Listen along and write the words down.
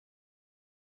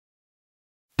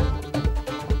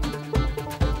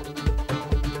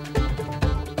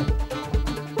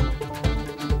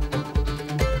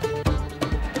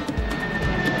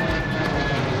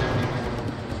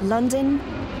London,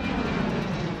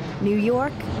 New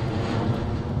York,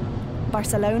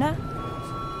 Barcelona.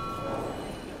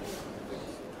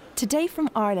 Today from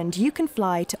Ireland, you can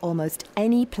fly to almost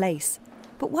any place.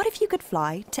 But what if you could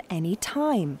fly to any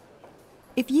time?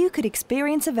 If you could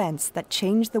experience events that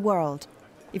changed the world,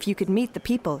 if you could meet the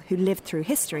people who lived through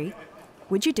history,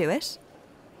 would you do it?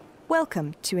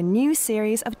 Welcome to a new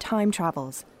series of Time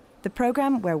Travels, the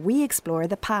programme where we explore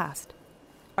the past.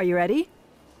 Are you ready?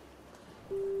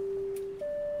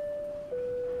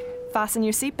 Fasten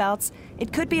your seatbelts.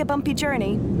 It could be a bumpy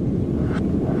journey.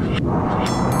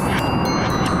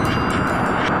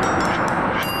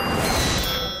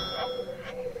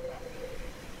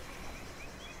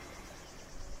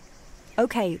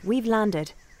 Okay, we've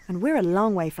landed, and we're a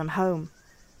long way from home.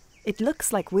 It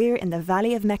looks like we're in the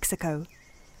Valley of Mexico,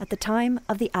 at the time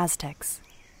of the Aztecs.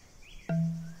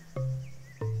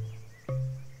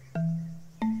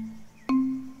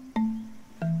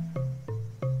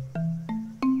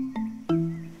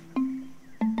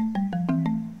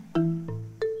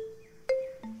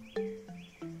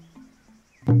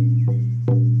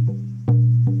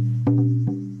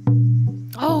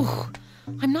 Oh,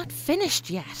 I'm not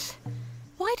finished yet.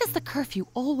 Why does the curfew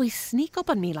always sneak up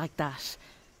on me like that?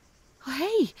 Oh,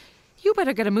 hey, you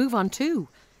better get a move on too.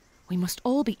 We must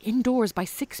all be indoors by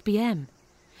 6 p.m.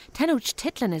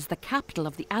 Tenochtitlan is the capital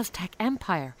of the Aztec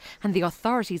Empire, and the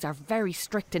authorities are very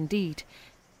strict indeed.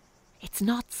 It's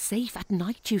not safe at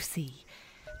night, you see.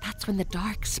 That's when the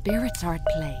dark spirits are at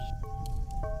play.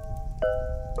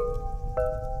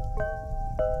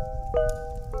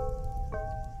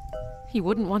 You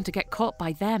wouldn't want to get caught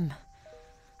by them.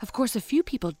 Of course, a few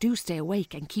people do stay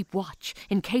awake and keep watch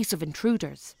in case of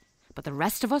intruders. But the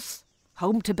rest of us,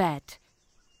 home to bed.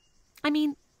 I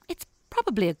mean, it's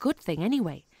probably a good thing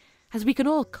anyway, as we can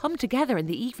all come together in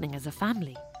the evening as a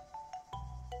family.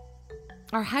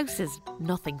 Our house is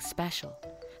nothing special.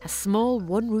 A small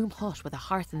one-room hut with a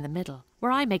hearth in the middle,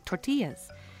 where I make tortillas,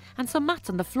 and some mats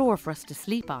on the floor for us to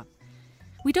sleep on.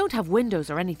 We don't have windows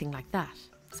or anything like that,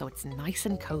 so it's nice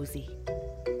and cosy.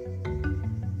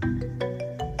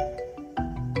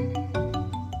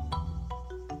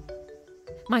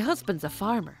 My husband's a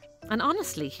farmer, and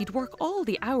honestly, he'd work all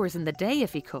the hours in the day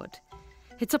if he could.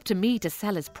 It's up to me to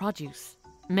sell his produce,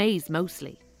 maize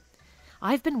mostly.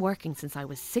 I've been working since I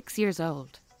was 6 years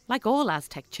old, like all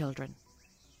Aztec children.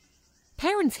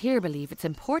 Parents here believe it's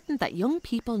important that young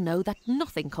people know that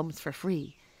nothing comes for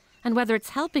free, and whether it's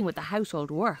helping with the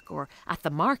household work or at the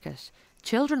market,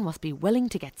 children must be willing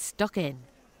to get stuck in.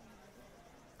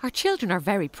 Our children are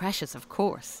very precious, of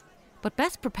course, but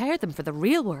best prepare them for the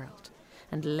real world.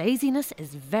 And laziness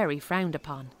is very frowned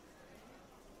upon.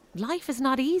 Life is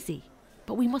not easy,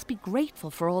 but we must be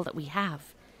grateful for all that we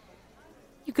have.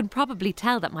 You can probably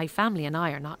tell that my family and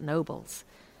I are not nobles,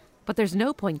 but there's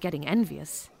no point getting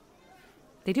envious.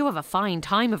 They do have a fine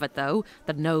time of it though,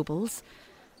 the nobles.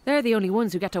 They're the only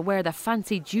ones who get to wear the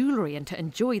fancy jewellery and to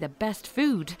enjoy the best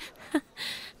food.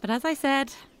 But as I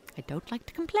said, I don't like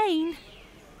to complain.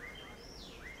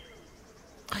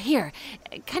 Here,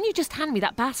 can you just hand me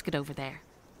that basket over there?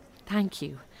 Thank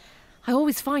you. I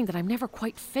always find that I'm never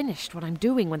quite finished what I'm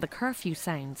doing when the curfew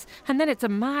sounds, and then it's a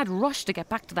mad rush to get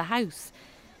back to the house.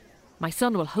 My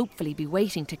son will hopefully be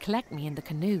waiting to collect me in the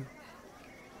canoe.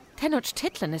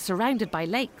 Tenochtitlan is surrounded by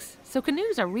lakes, so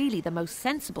canoes are really the most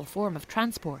sensible form of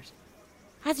transport.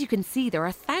 As you can see, there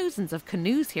are thousands of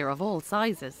canoes here of all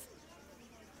sizes.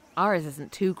 Ours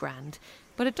isn't too grand,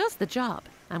 but it does the job,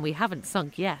 and we haven't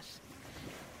sunk yet.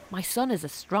 My son is a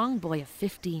strong boy of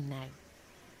 15 now,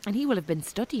 and he will have been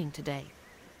studying today.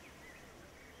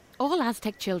 All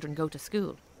Aztec children go to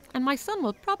school, and my son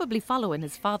will probably follow in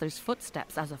his father's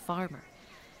footsteps as a farmer.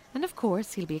 And of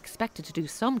course, he'll be expected to do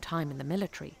some time in the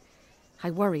military.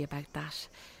 I worry about that,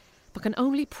 but can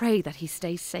only pray that he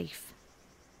stays safe.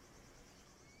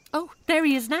 Oh, there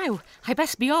he is now. I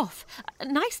best be off.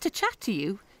 Nice to chat to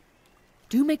you.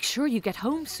 Do make sure you get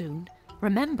home soon.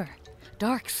 Remember,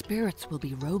 dark spirits will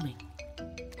be roaming.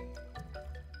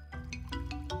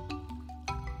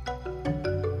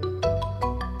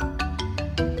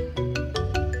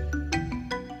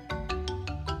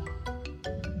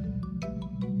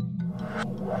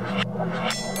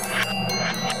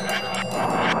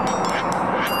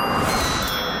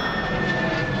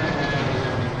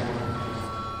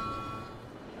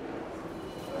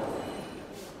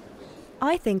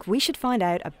 I think we should find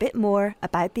out a bit more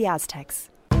about the Aztecs.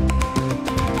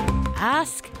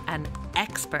 Ask an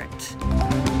expert.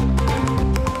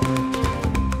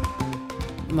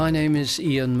 My name is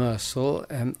Ian Mersel,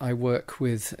 and I work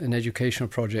with an educational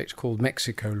project called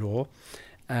Mexico Law.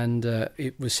 And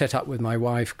it was set up with my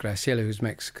wife, Graciela, who's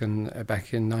Mexican,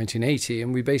 back in 1980.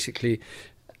 And we basically,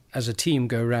 as a team,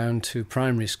 go around to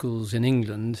primary schools in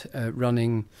England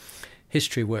running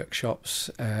history workshops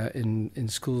in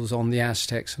schools on the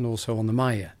Aztecs and also on the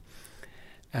Maya.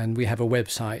 And we have a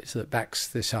website that backs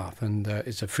this up, and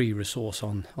it's a free resource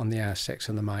on the Aztecs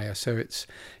and the Maya. So it's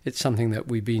something that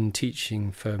we've been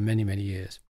teaching for many, many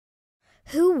years.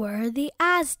 Who were the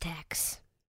Aztecs?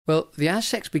 Well, the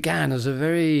Aztecs began as a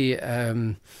very,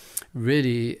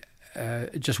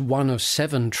 just one of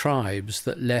 7 tribes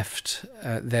that left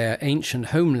their ancient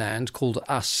homeland called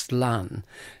Aztlan,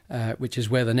 which is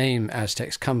where the name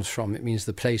Aztecs comes from. It means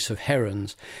the place of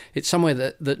herons. It's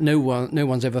somewhere that no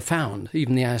one's ever found.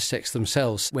 Even the Aztecs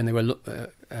themselves, when they were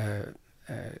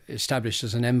established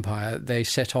as an empire, they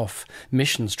set off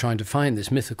missions trying to find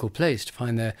this mythical place, to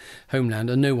find their homeland,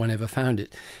 and no one ever found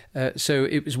it. So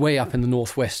it was way up in the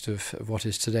northwest of what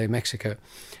is today Mexico.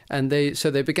 And they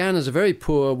began as a very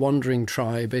poor wandering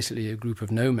tribe, basically a group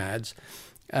of nomads,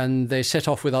 and they set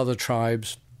off with other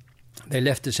tribes. They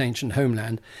left this ancient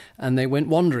homeland and they went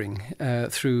wandering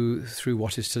through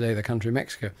what is today the country of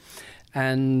Mexico.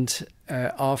 And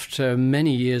after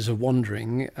many years of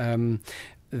wandering,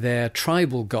 their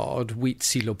tribal god,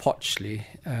 Huitzilopochtli,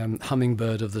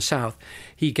 hummingbird of the south,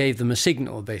 he gave them a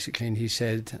signal, basically, and he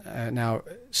said, now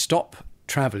stop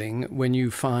travelling when you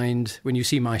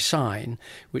see my sign,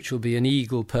 which will be an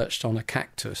eagle perched on a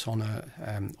cactus on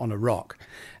a rock.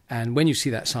 And when you see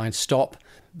that sign, stop,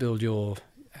 build your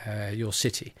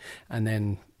city, and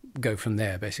then go from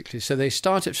there, basically. So they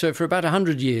started, so for about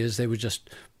 100 years, they were just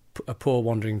a poor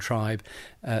wandering tribe.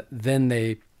 Then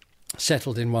they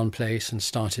settled in one place and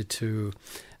started to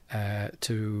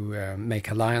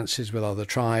make alliances with other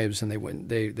tribes, and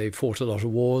they fought a lot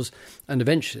of wars, and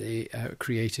eventually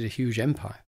created a huge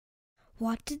empire.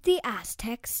 What did the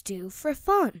Aztecs do for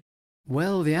fun?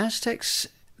 Well, the Aztecs,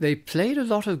 they played a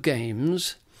lot of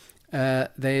games.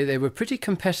 They were pretty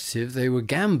competitive. They were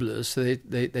gamblers, so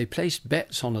they placed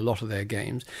bets on a lot of their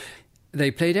games.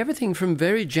 They played everything from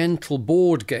very gentle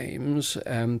board games.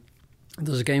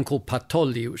 There's a game called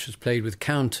Patolli, which was played with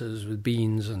counters, with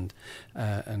beans and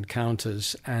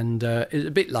counters, and it's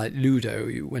a bit like Ludo.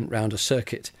 You went round a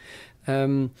circuit,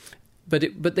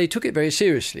 but they took it very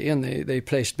seriously, and they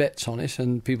placed bets on it,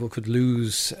 and people could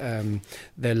lose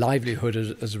their livelihood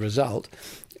as a result.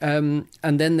 And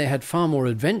then they had far more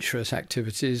adventurous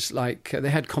activities, like they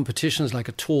had competitions like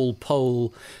a tall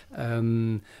pole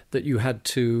that you had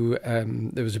to,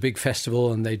 there was a big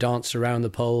festival and they danced around the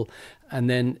pole, and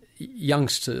then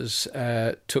youngsters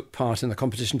took part in the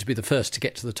competition to be the first to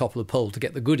get to the top of the pole, to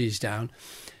get the goodies down.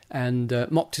 And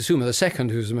Moctezuma II,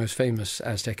 who's the most famous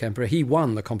Aztec emperor, he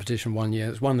won the competition one year.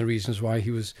 It's one of the reasons why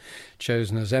he was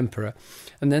chosen as emperor.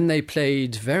 And then they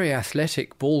played very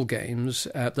athletic ball games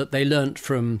that they learnt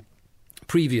from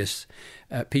previous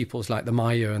peoples like the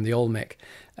Maya and the Olmec,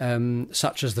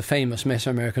 such as the famous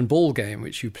Mesoamerican ball game,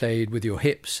 which you played with your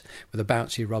hips with a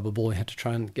bouncy rubber ball. You had to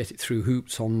try and get it through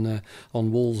hoops on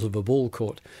walls of a ball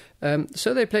court.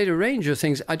 So they played a range of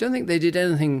things. I don't think they did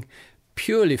anything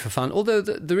purely for fun, although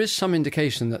there is some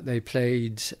indication that they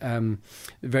played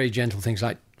very gentle things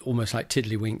almost like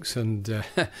tiddlywinks and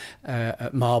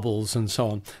marbles and so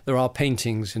on. There are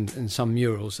paintings in some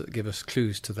murals that give us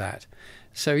clues to that.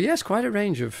 So yes, quite a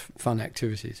range of fun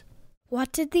activities.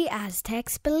 What did the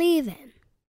Aztecs believe in?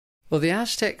 Well, the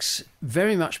Aztecs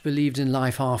very much believed in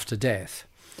life after death,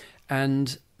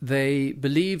 and they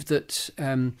believed that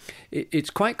it's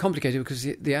quite complicated because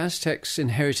the Aztecs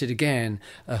inherited again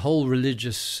a whole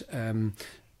religious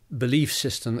belief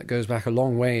system that goes back a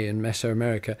long way in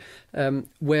Mesoamerica,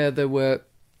 where there were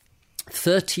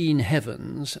 13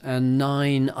 heavens and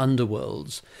 9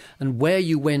 underworlds, and where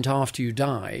you went after you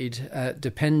died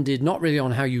depended not really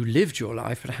on how you lived your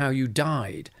life, but how you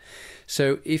died.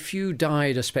 So if you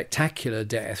died a spectacular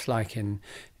death, like in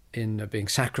being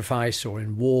sacrificed or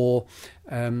in war,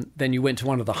 then you went to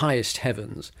one of the highest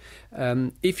heavens.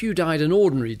 If you died an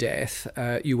ordinary death,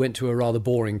 you went to a rather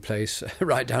boring place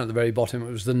right down at the very bottom.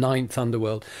 It was the 9th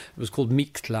underworld. It was called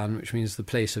Mictlan, which means the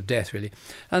place of death, really.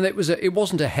 And it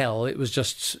wasn't a hell. It's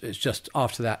just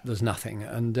after that there's nothing.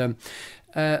 And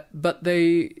but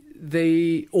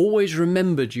they always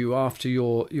remembered you after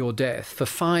your death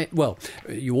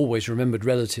you always remembered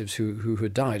relatives who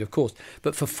had died, of course,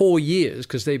 but for 4 years,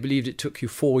 because they believed it took you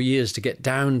 4 years to get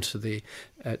down to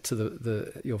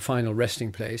your final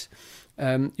resting place.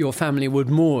 your family would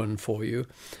mourn for you.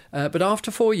 But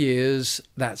after 4 years,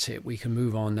 that's it. We can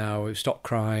move on now. We've stopped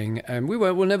crying, and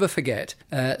we'll never forget.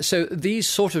 So these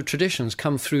sort of traditions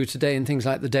come through today in things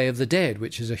like the Day of the Dead,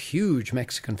 which is a huge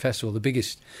Mexican festival, the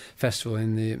biggest festival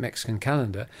in the Mexican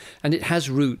calendar, and it has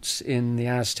roots in the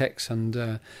Aztecs and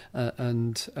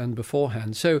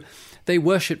beforehand. So they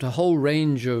worshipped a whole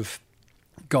range of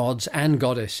gods and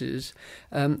goddesses.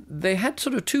 They had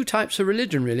sort of two types of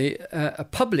religion, really. A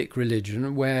public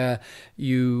religion where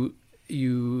you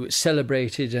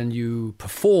celebrated and you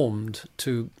performed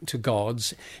to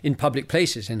gods in public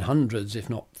places, in hundreds, if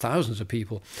not thousands of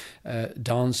people,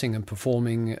 dancing and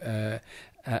performing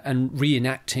and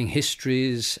reenacting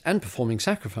histories and performing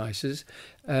sacrifices,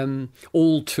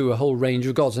 all to a whole range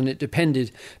of gods. And it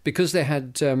depended, because they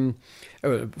had,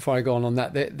 before I go on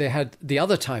that, they had the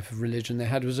other type of religion they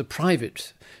had was a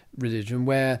private religion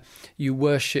where you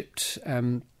worshipped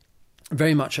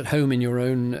very much at home in your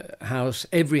own house.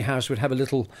 Every house would have a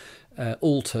little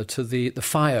altar to the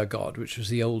fire god, which was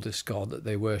the oldest god that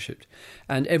they worshipped.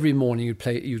 And every morning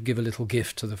you'd give a little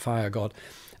gift to the fire god.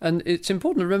 And it's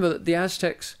important to remember that the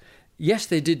Aztecs, yes,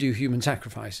 they did do human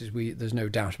sacrifices. There's no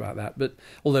doubt about that. But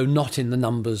although not in the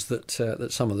numbers that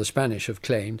some of the Spanish have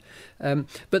claimed,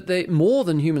 but they more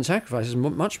than human sacrifices,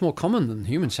 much more common than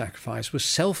human sacrifice, was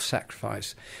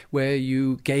self-sacrifice, where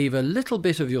you gave a little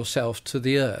bit of yourself to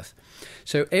the earth.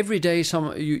 So every day,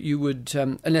 you would,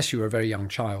 unless you were a very young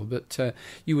child, but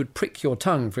you would prick your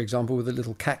tongue, for example, with a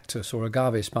little cactus or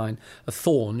agave spine, a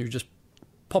thorn. You just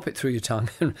pop it through your tongue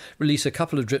and release a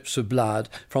couple of drips of blood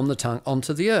from the tongue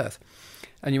onto the earth.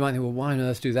 And you might think, well, why on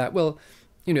earth do that? Well,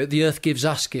 the earth gives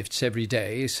us gifts every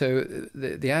day. So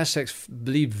the Aztecs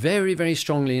believed very, very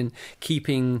strongly in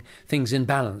keeping things in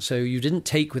balance. So you didn't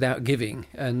take without giving.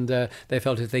 And they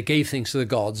felt if they gave things to the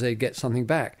gods, they'd get something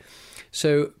back.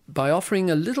 So by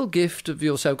offering a little gift of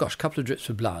yourself, a couple of drips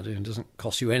of blood, it doesn't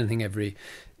cost you anything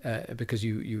because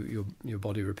your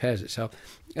body repairs itself,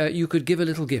 you could give a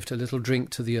little gift, a little drink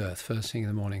to the earth first thing in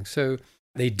the morning. So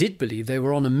they did believe they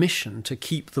were on a mission to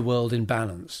keep the world in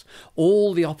balance.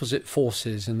 All the opposite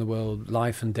forces in the world,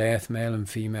 life and death, male and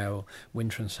female,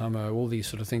 winter and summer, all these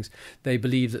sort of things, they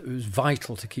believed that it was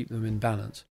vital to keep them in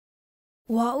balance.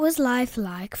 What was life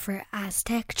like for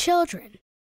Aztec children?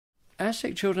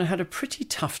 Aztec children had a pretty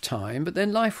tough time, but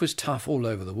then life was tough all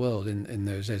over the world in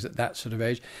those days, at that sort of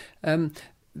age.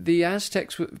 The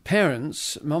Aztecs'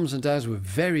 parents, mums and dads, were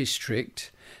very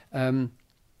strict,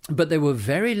 but they were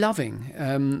very loving.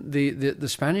 The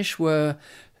Spanish were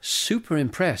super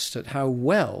impressed at how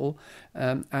well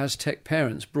Aztec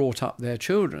parents brought up their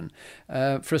children.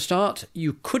 For a start,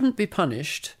 you couldn't be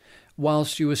punished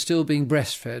whilst you were still being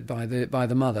breastfed by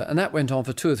the mother. And that went on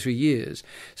for 2 or 3 years.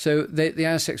 So the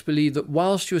Aztecs believed that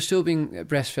whilst you were still being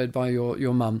breastfed by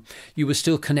your mum, you were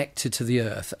still connected to the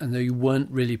earth and that you weren't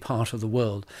really part of the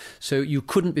world. So you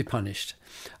couldn't be punished.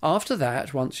 After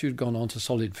that, once you'd gone on to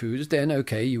solid foods, then,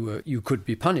 okay, you could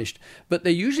be punished. But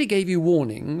they usually gave you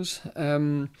warnings,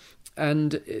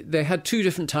 and they had 2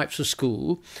 different types of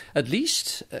school. At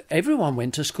least everyone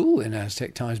went to school in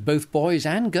Aztec times, both boys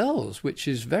and girls, which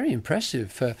is very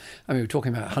impressive. We're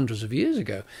talking about hundreds of years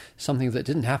ago, something that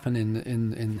didn't happen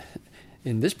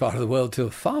in this part of the world till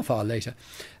far, far later.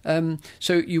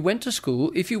 So you went to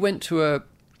school. If you went to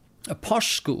a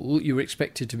posh school, you were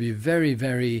expected to be very,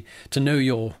 very to know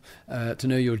your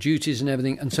duties and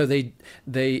everything, and so the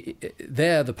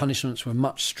punishments were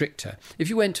much stricter. If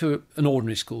you went to an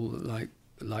ordinary school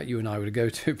like you and I would go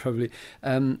to probably,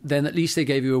 then at least they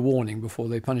gave you a warning before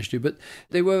they punished you. But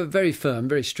they were very firm,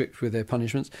 very strict with their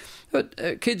punishments.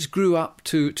 But kids grew up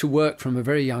to work from a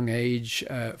very young age.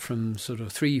 From sort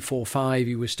of 3, 4, 5,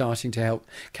 you were starting to help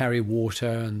carry water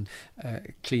and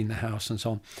clean the house and so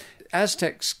on.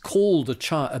 Aztecs called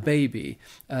a baby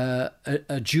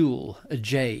a jewel, a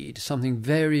jade, something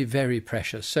very, very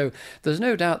precious. So there's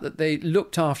no doubt that they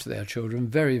looked after their children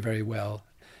very, very well.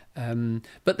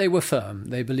 But they were firm.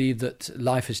 They believed that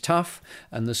life is tough,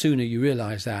 and the sooner you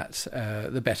realise that,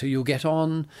 the better you'll get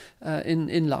on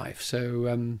in life. So,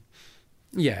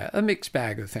 a mixed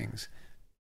bag of things.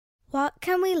 What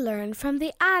can we learn from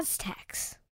the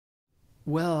Aztecs?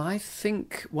 Well, I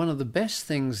think one of the best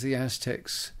things the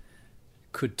Aztecs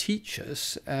could teach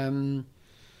us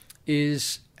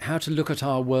is how to look at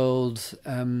our world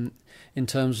in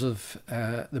terms of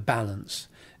the balance.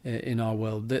 in our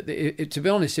world. To be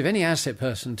honest, if any Aztec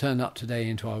person turned up today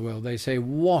into our world, they say,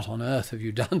 "What on earth have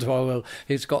you done to our world?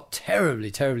 It's got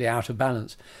terribly, terribly out of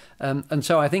balance." And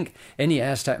so I think any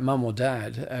Aztec mum or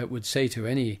dad would say to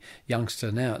any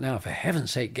youngster now, for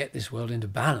heaven's sake, get this world into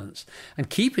balance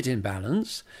and keep it in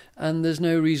balance. And there's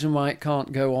no reason why it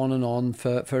can't go on and on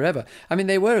forever. I mean,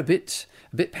 they were a bit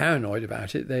paranoid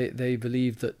about it. They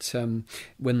believed that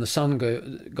when the sun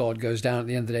god goes down at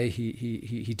the end of the day,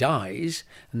 he dies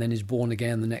and then is born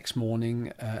again the next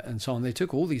morning, and so on. They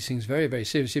took all these things very, very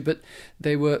seriously, but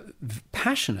they were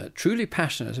passionate, truly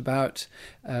passionate about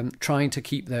trying to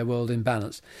keep their world in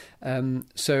balance.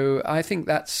 So I think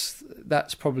that's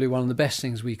probably one of the best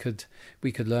things we could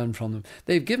learn from them.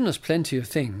 They've given us plenty of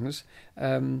things,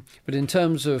 but in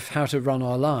terms of how to run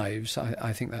our lives,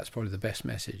 I think that's probably the best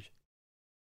message.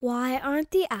 Why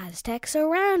aren't the Aztecs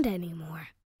around anymore?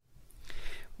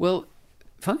 Well,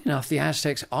 funny enough, the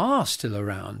Aztecs are still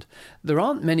around. There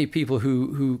aren't many people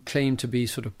who claim to be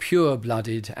sort of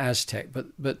pure-blooded Aztec,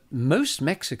 but most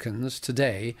Mexicans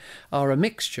today are a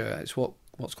mixture. It's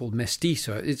what's called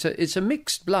mestizo. It's a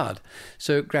mixed blood.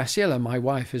 So Graciela, my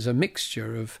wife, is a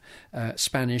mixture of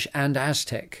Spanish and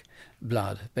Aztec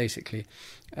blood, basically.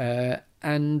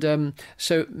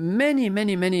 So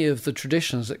many of the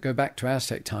traditions that go back to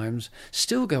Aztec times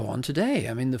still go on today.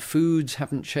 I mean, the foods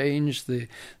haven't changed, the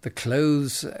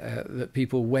clothes that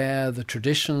people wear, the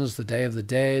traditions, the Day of the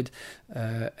Dead,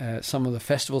 some of the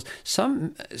festivals.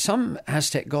 Some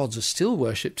Aztec gods are still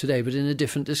worshipped today, but in a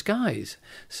different disguise.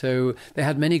 So they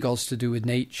had many gods to do with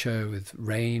nature, with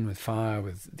rain, with fire,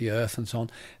 with the earth, and so on.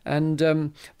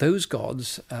 And those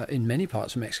gods, in many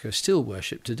parts of Mexico, still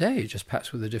worshipped today, just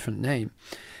perhaps with a different name.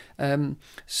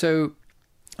 So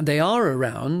they are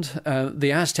around.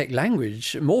 The Aztec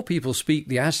language, more people speak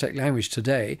the Aztec language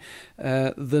today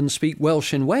than speak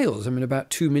Welsh in Wales. I mean, about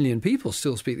 2 million people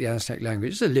still speak the Aztec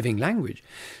language. It's a living language.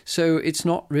 So it's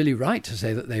not really right to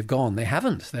say that they've gone. They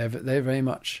haven't. They're very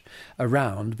much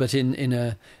around. But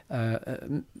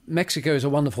Mexico is a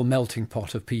wonderful melting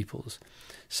pot of peoples.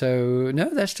 So, no,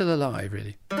 they're still alive,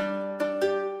 really.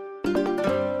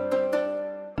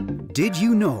 Did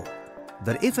you know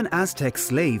that if an Aztec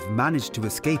slave managed to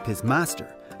escape his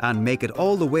master and make it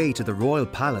all the way to the royal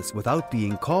palace without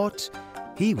being caught,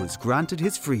 he was granted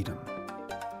his freedom?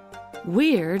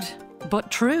 Weird,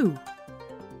 but true.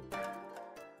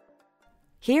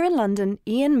 Here in London,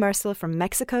 Ian Mersel from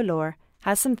Mexico Lore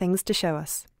has some things to show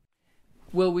us.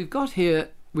 Well, we've got here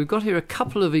a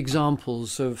couple of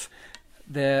examples of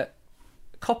their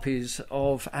copies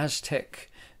of Aztec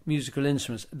musical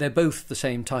instruments. They're both the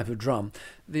same type of drum.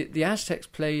 The Aztecs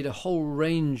played a whole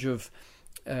range of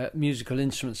musical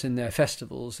instruments in their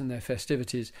festivals, in their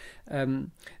festivities. But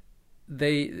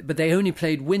they only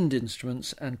played wind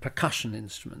instruments and percussion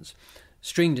instruments.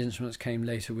 Stringed instruments came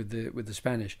later with the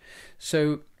Spanish.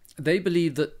 So they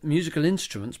believed that musical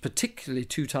instruments, particularly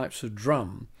two types of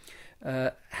drum,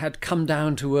 had come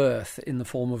down to earth in the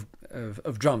form of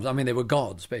drums. I mean, they were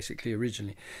gods, basically,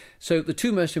 originally. So the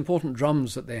two most important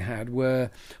drums that they had were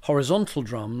horizontal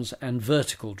drums and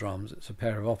vertical drums. It's a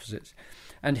pair of opposites.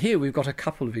 And here we've got a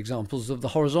couple of examples of the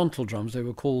horizontal drums. They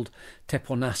were called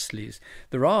teponaztlis.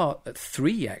 There are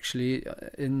three, actually,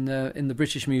 in the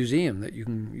British Museum that you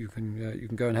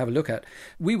can go and have a look at.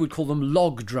 We would call them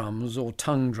log drums or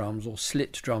tongue drums or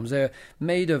slit drums. They're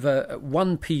made of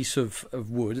one piece of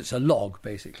wood. It's a log,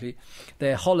 basically.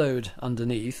 They're hollowed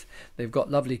underneath. They've got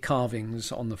lovely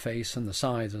carvings on the face and the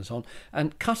sides and so on.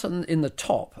 And cut in the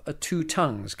top are two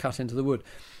tongues cut into the wood.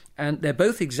 And they're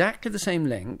both exactly the same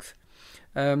length.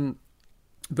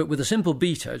 But with a simple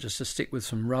beater, just to stick with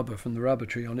some rubber from the rubber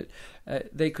tree on it,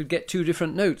 they could get two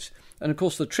different notes. And of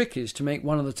course the trick is to make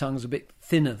one of the tongues a bit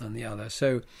thinner than the other.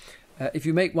 So if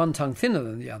you make one tongue thinner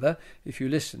than the other, if you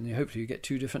listen, hopefully you get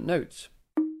two different notes.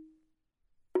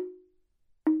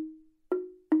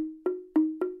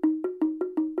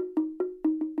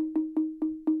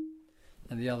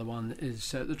 And the other one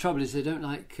is, the trouble is they don't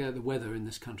like the weather in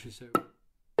this country, so...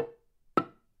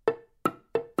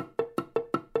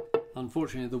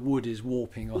 Unfortunately, the wood is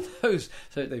warping on those,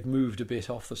 so they've moved a bit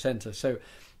off the centre. So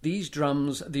these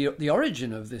drums, the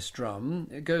origin of this drum,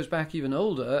 it goes back even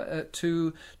older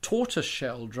to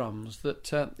tortoiseshell drums.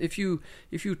 That if you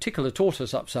tickle a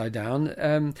tortoise upside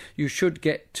down, you should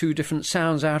get two different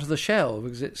sounds out of the shell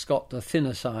because it's got a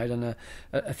thinner side and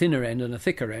a thinner end and a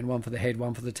thicker end, one for the head,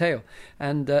 one for the tail.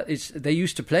 And they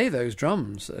used to play those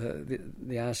drums,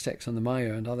 the Aztecs and the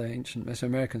Maya and other ancient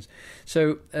Mesoamericans.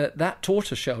 So that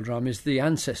tortoiseshell drum is the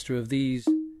ancestor of these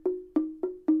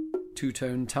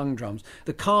two-tone tongue drums.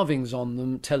 The carvings on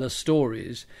them tell us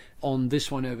stories. On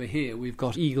this one over here, we've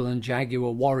got eagle and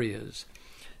jaguar warriors,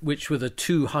 which were the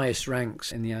two highest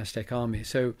ranks in the Aztec army.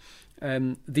 So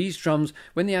these drums,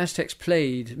 when the Aztecs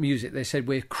played music, they said,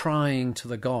 we're crying to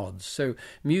the gods. So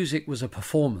music was a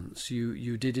performance.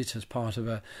 You did it as part of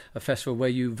a festival where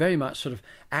you very much sort of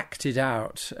acted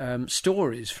out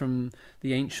stories from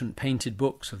the ancient painted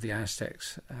books of the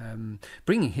Aztecs,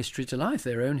 bringing history to life,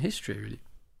 their own history, really.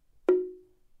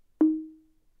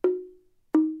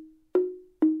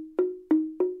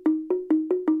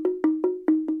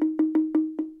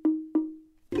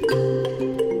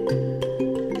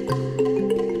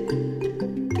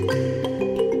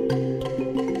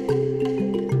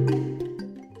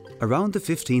 Around the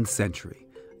 15th century,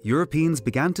 Europeans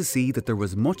began to see that there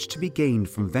was much to be gained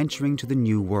from venturing to the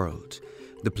New World,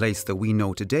 the place that we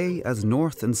know today as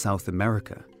North and South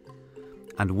America.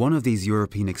 And one of these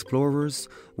European explorers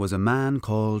was a man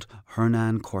called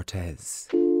Hernan Cortés.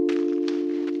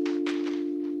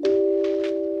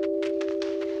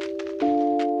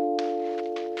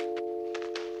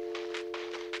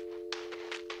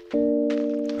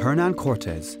 Hernan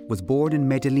Cortés was born in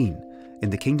Medellin, in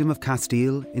the Kingdom of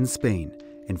Castile in Spain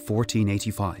in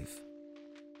 1485.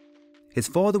 His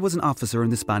father was an officer in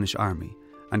the Spanish army,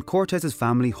 and Cortés'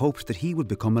 family hoped that he would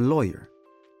become a lawyer.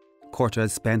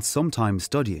 Cortés spent some time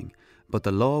studying, but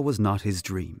the law was not his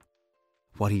dream.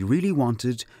 What he really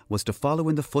wanted was to follow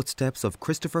in the footsteps of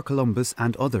Christopher Columbus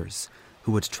and others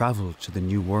who had travelled to the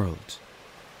New World.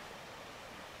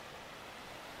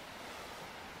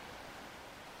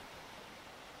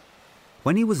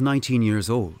 When he was 19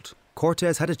 years old,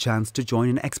 Cortés had a chance to join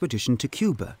an expedition to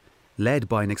Cuba, led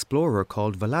by an explorer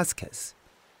called Velázquez.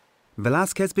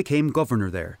 Velázquez became governor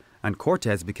there, and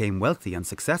Cortés became wealthy and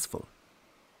successful.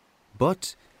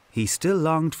 But he still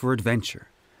longed for adventure,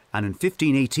 and in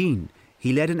 1518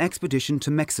 he led an expedition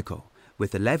to Mexico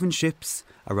with 11 ships,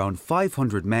 around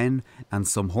 500 men and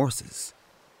some horses.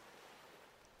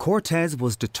 Cortés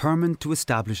was determined to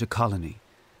establish a colony,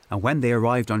 and when they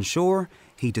arrived on shore,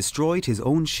 he destroyed his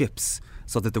own ships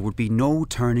so that there would be no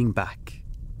turning back.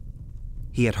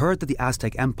 He had heard that the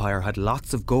Aztec Empire had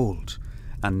lots of gold,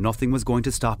 and nothing was going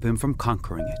to stop him from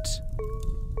conquering it.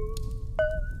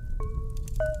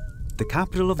 The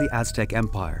capital of the Aztec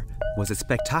Empire was a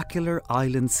spectacular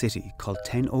island city called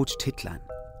Tenochtitlan,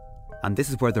 and this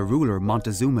is where the ruler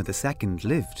Montezuma II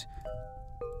lived.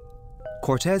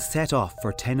 Cortés set off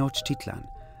for Tenochtitlan,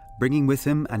 bringing with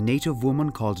him a native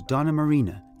woman called Donna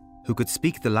Marina, who could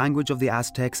speak the language of the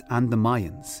Aztecs and the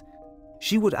Mayans.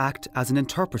 She would act as an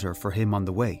interpreter for him on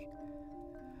the way.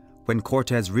 When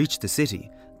Cortés reached the city,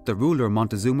 the ruler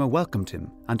Montezuma welcomed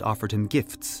him and offered him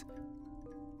gifts.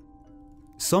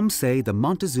 Some say that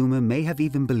Montezuma may have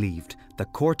even believed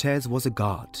that Cortés was a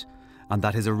god and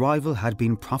that his arrival had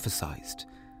been prophesied.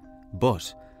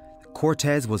 But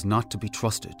Cortés was not to be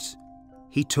trusted.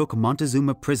 He took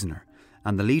Montezuma prisoner,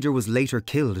 and the leader was later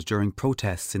killed during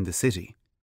protests in the city.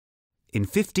 In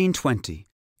 1520,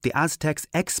 the Aztecs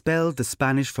expelled the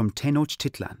Spanish from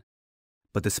Tenochtitlan,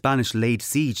 but the Spanish laid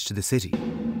siege to the city.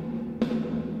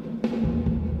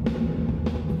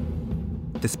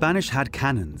 The Spanish had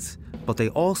cannons, but they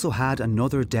also had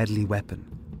another deadly weapon.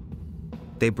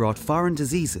 They brought foreign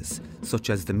diseases such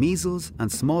as the measles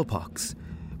and smallpox,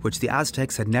 which the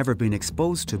Aztecs had never been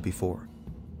exposed to before.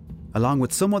 Along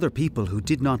with some other people who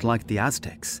did not like the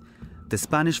Aztecs, the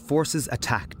Spanish forces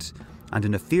attacked, and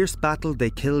in a fierce battle they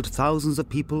killed thousands of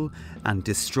people and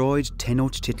destroyed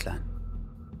Tenochtitlan.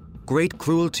 Great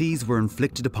cruelties were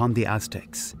inflicted upon the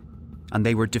Aztecs, and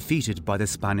they were defeated by the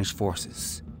Spanish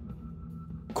forces.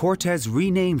 Cortés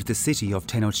renamed the city of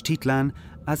Tenochtitlan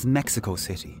as Mexico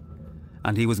City,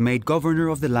 and he was made governor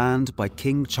of the land by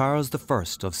King Charles I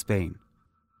of Spain.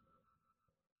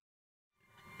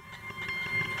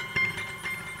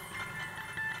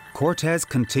 Cortés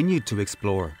continued to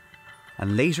explore,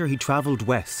 and later he travelled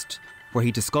west, where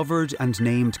he discovered and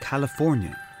named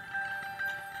California.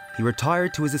 He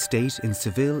retired to his estate in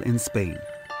Seville in Spain,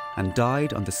 and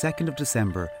died on the 2nd of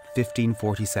December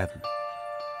 1547.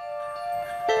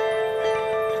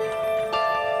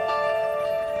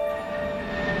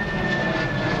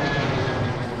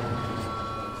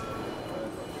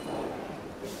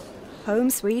 Home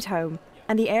sweet home,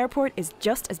 and the airport is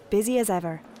just as busy as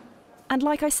ever. And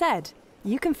like I said,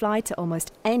 you can fly to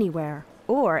almost anywhere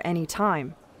or any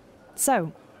time.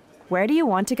 So, where do you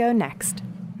want to go next?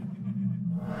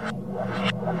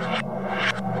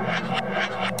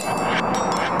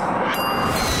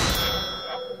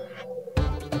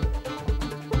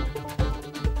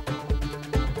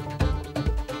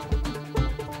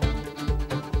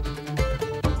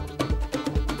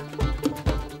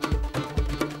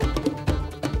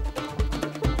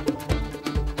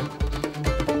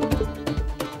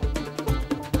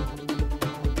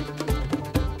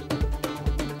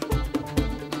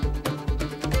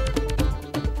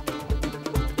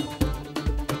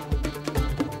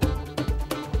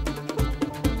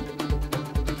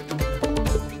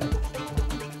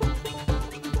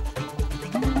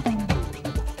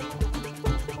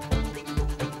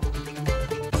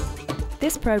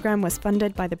 This programme was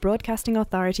funded by the Broadcasting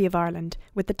Authority of Ireland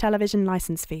with the television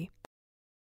licence fee.